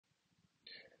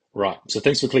Right, so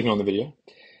thanks for clicking on the video.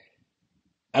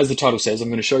 As the title says, I'm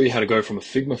going to show you how to go from a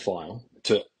Figma file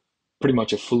to pretty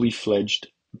much a fully fledged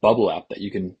Bubble app that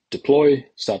you can deploy,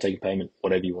 start taking payment,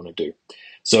 whatever you want to do.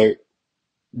 So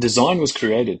Deezign was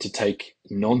created to take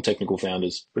non-technical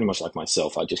founders, pretty much like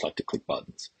myself, I just like to click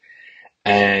buttons,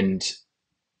 and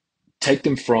take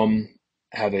them from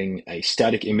having a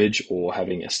static image or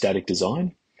having a static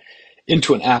design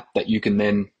into an app that you can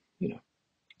then,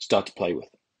 start to play with.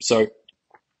 So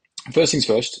first things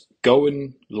first, go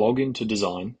and log into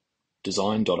deezign.io.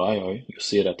 You'll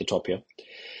see it at the top here.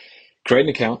 Create an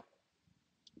account,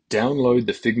 download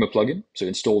the Figma plugin, so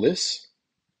install this,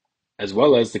 as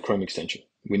well as the Chrome extension.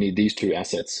 We need these two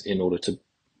assets in order to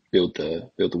build the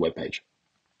web page.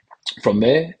 From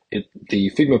there,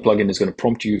 the Figma plugin is going to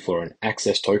prompt you for an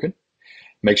access token.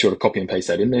 Make sure to copy and paste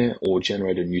that in there or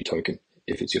generate a new token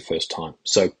if it's your first time.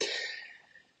 So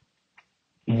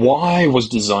why was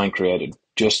Deezign created?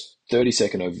 Just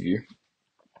 30-second overview.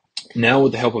 Now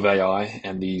with the help of AI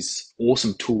and these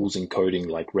awesome tools in coding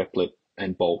like Replit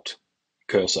and Bolt,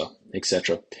 Cursor,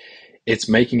 etc., it's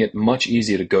making it much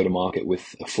easier to go to market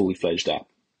with a fully fledged app.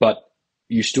 But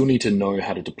you still need to know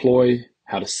how to deploy,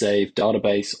 how to save,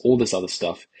 database, all this other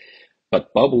stuff.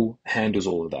 But Bubble handles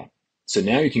all of that. So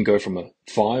now you can go from a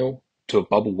file to a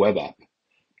Bubble web app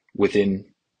within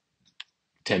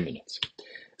 10 minutes.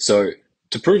 So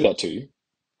to prove that to you,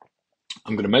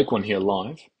 I'm going to make one here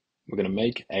live. We're going to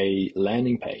make a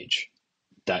landing page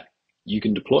that you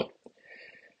can deploy.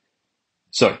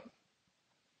 So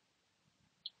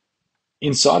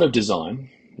inside of Deezign,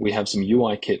 we have some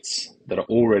UI kits that are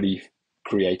already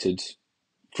created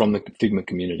from the Figma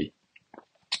community.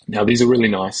 Now, these are really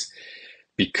nice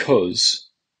because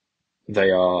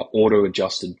they are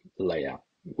auto-adjusted layout,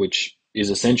 which is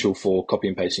essential for copy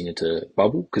and pasting into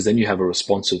Bubble, because then you have a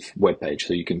responsive web page,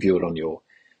 so you can view it on your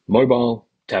mobile,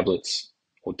 tablets,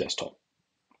 or desktop.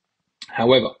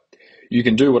 However, you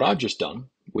can do what I've just done,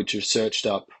 which is searched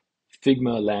up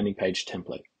Figma landing page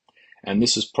template. And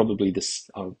this is probably this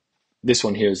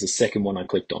one here is the second one I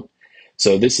clicked on.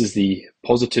 So this is the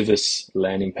Positivist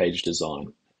landing page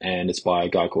design, and it's by a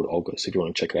guy called Olga. So if you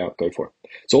want to check it out, go for it.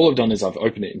 So all I've done is I've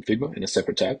opened it in Figma in a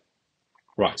separate tab.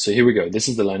 Right, so here we go. This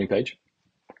is the landing page.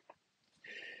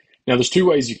 Now there's two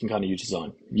ways you can kind of use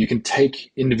Deezign. You can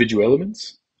take individual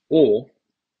elements, or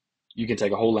you can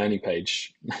take a whole landing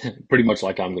page, pretty much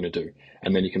like I'm going to do,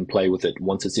 and then you can play with it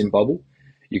once it's in Bubble.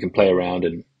 You can play around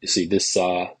and you see this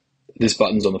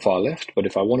button's on the far left, but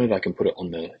if I wanted, I can put it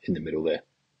in the middle there.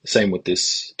 Same with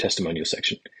this testimonial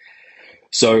section.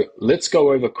 So let's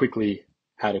go over quickly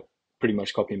how to pretty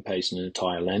much copy and paste an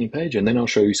entire landing page, and then I'll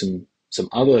show you some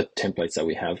other templates that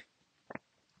we have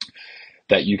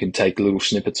that you can take little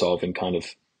snippets of and kind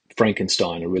of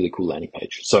Frankenstein a really cool landing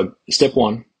page. So step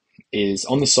one is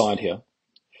on the side here,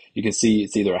 you can see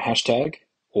it's either a hashtag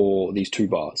or these two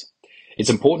bars. It's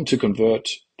important to convert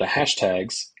the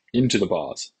hashtags into the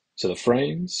bars, so the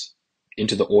frames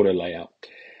into the auto layout.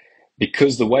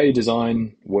 Because the way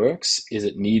Deezign works is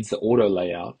it needs the auto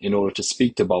layout in order to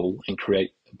speak to Bubble and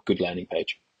create a good landing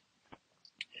page.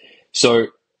 So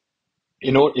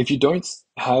if you don't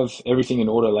have everything in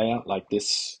auto layout like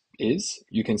this is,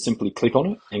 you can simply click on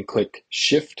it and click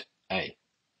Shift A.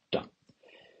 Done.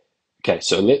 Okay,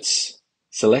 so let's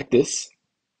select this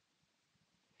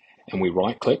and we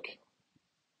right click.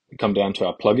 We come down to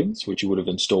our plugins, which you would have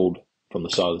installed from the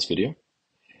start of this video,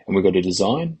 and we go to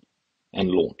Design and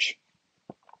Launch.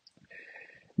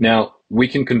 Now, we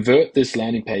can convert this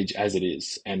landing page as it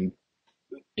is, and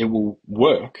it will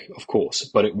work, of course,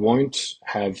 but it won't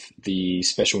have the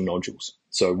special nodules.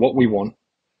 So what we want,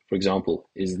 for example,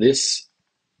 is this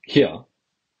here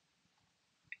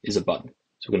is a button.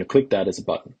 So we're going to click that as a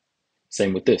button.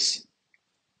 Same with this.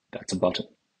 That's a button.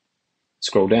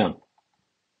 Scroll down.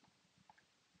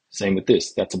 Same with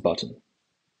this. That's a button.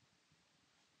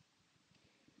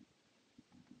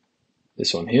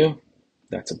 This one here,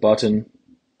 that's a button.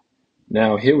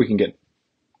 Now here we can get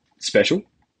special.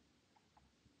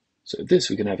 So this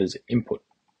we can have as input.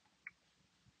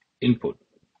 Input.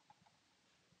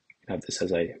 Have this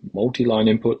as a multi-line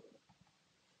input.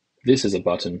 This is a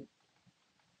button.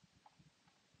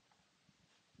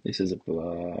 This is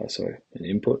an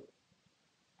input.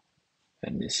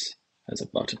 And this as a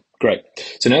button. Great.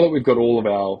 So now that we've got all of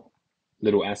our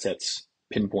little assets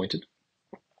pinpointed,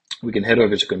 we can head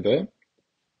over to Convert.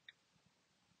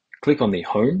 Click on the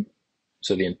home,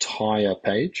 so the entire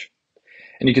page.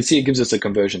 And you can see it gives us a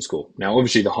conversion score. Now,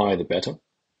 obviously, the higher, the better.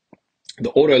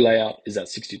 The auto layout is at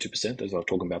 62%, as I was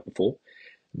talking about before.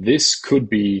 This could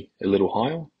be a little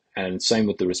higher, and same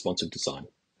with the responsive design.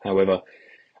 However,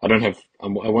 I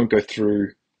won't go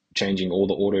through changing all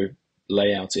the auto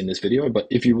layouts in this video, but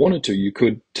if you wanted to, you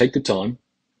could take the time,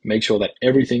 make sure that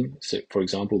everything, so for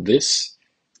example, this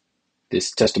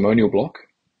testimonial block,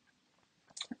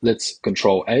 let's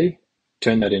Control A,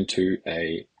 turn that into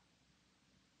a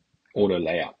auto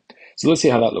layout. So let's see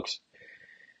how that looks.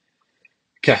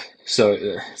 Okay, so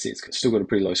see, it's still got a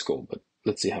pretty low score, but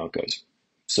let's see how it goes.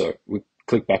 So we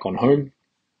click back on home.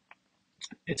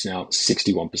 It's now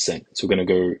 61%. So we're going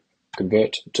to go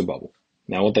convert to bubble.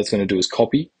 Now what that's going to do is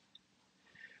copy.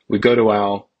 We go to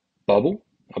our bubble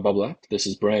app. This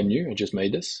is brand new. I just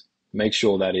made this. Make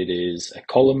sure that it is a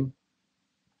column.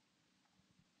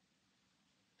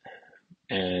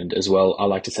 And as well, I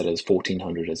like to set it as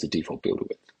 1400 as the default builder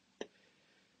width.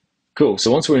 Cool.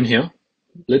 So once we're in here,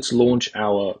 let's launch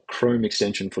our Chrome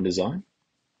extension for design.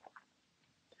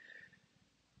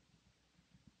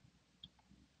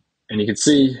 And you can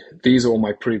see these are all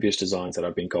my previous designs that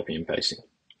I've been copying and pasting.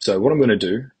 So what I'm going to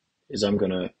do is I'm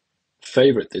going to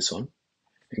favorite this one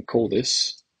and call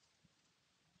this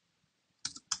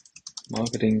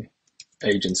Marketing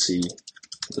Agency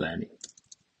Landing.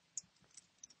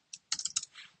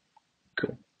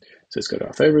 Cool. So let's go to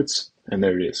our favorites, and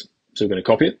there it is. So we're going to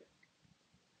copy it.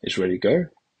 It's ready to go.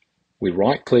 We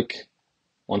right click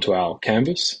onto our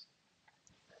canvas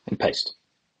and paste.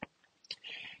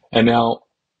 And now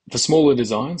for smaller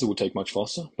designs, it will take much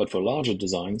faster, but for larger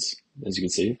designs, as you can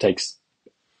see, it takes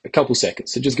a couple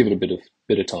seconds. So just give it a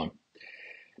bit of time.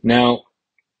 Now,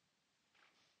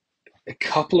 a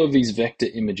couple of these vector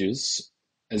images,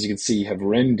 as you can see, have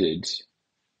rendered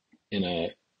in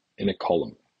a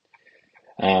column.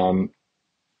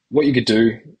 What you could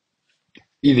do,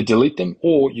 either delete them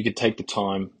or you could take the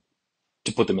time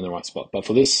to put them in the right spot. But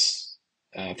for this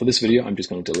video, I'm just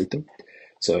going to delete them.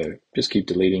 So just keep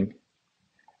deleting,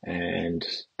 and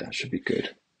that should be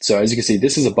good. So as you can see,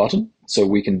 this is a button, so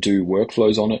we can do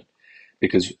workflows on it,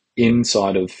 because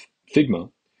inside of Figma,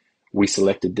 we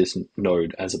selected this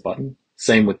node as a button.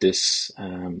 Same with this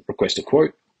request a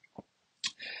quote.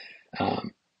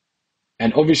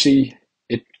 And obviously,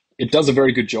 it does a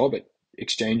very good job at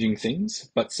exchanging things,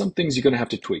 but some things you're going to have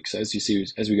to tweak. So as you see,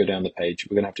 as we go down the page,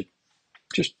 we're going to have to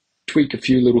just tweak a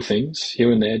few little things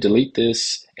here and there, delete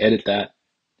this, edit that,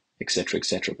 etc.,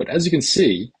 etc. But as you can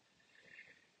see,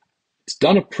 it's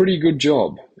done a pretty good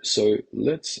job. So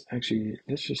let's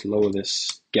just lower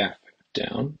this gap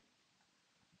down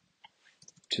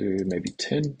to maybe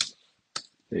 10.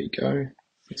 There you go.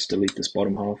 Let's delete this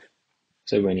bottom half.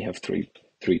 So we only have three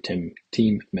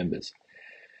team members.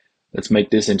 Let's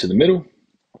make this into the middle.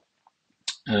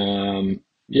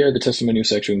 Yeah, the testimonial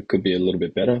section could be a little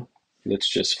bit better. Let's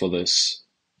just for this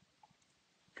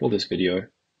video,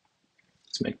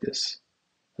 let's make this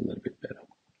a little bit better.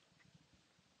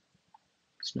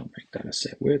 Let's not make that a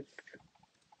set width.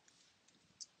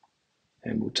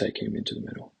 And we'll take him into the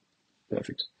middle.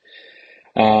 Perfect.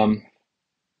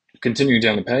 Continuing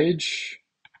down the page,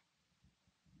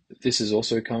 this is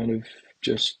also kind of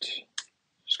just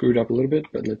screwed up a little bit,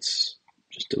 but let's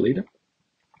just delete it.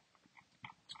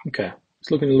 Okay,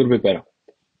 it's looking a little bit better.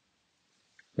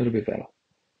 A little bit better.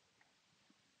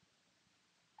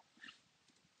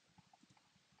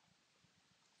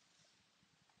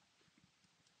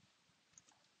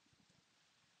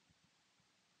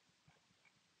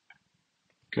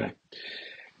 Okay.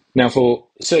 Now for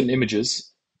certain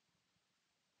images,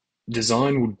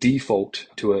 design will default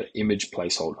to an image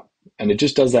placeholder. And it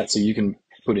just does that so you can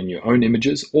put in your own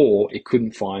images, or it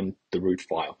couldn't find the root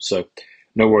file. So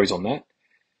no worries on that.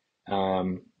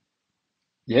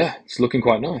 Yeah, it's looking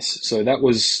quite nice. So that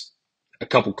was a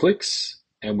couple clicks,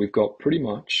 and we've got pretty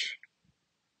much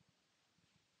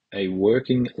a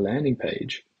working landing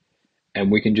page, and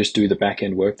we can just do the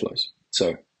back-end workflows.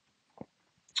 So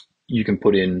you can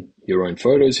put in your own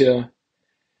photos here.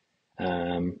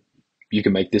 You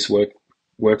can make this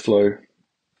workflow.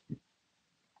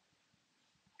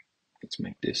 Let's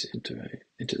make this into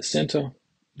the center.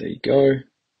 There you go.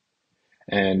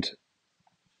 And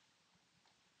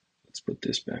let's put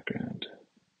this background.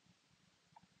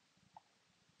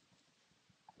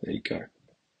 There you go.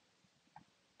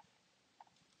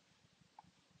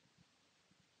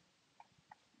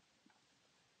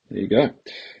 There you go.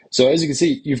 So as you can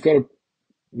see, you've got a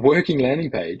working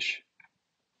landing page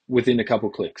within a couple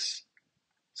clicks.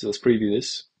 So let's preview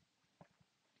this.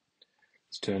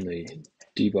 Let's turn the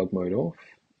debug mode off.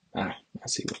 I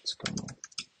see what's going on.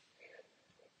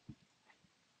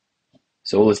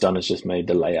 So all it's done is just made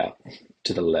the layout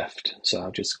to the left. So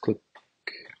I'll just click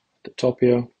at the top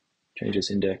here, change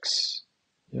this index.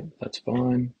 Yep, that's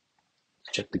fine.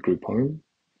 Let's check the group home.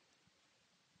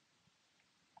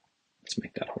 Let's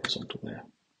make that horizontal there.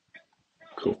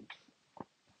 Cool.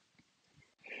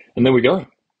 And there we go.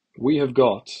 We have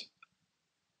got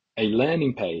a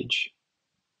landing page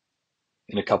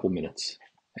in a couple minutes.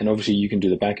 And obviously you can do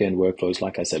the back-end workflows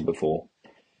like I said before.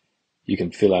 You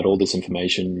can fill out all this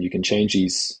information. You can change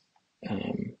these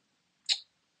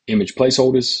image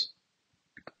placeholders,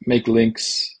 make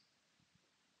links,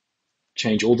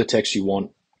 change all the text you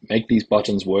want, make these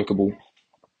buttons workable.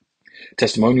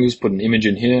 Testimonials, put an image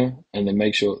in here, and then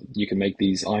make sure you can make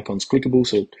these icons clickable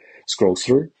so it scrolls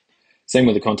through. Same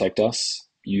with the contact us.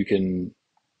 You can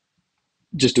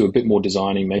just do a bit more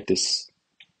designing, make this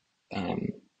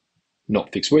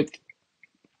not fixed width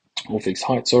or fixed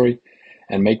height, sorry,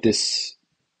 and make this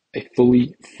a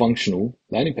fully functional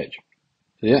landing page.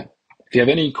 So yeah, if you have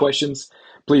any questions,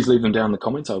 please leave them down in the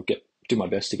comments. I'll do my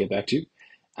best to get back to you.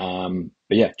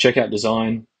 But yeah, check out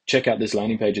design, check out this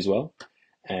landing page as well.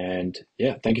 And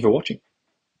yeah, thank you for watching.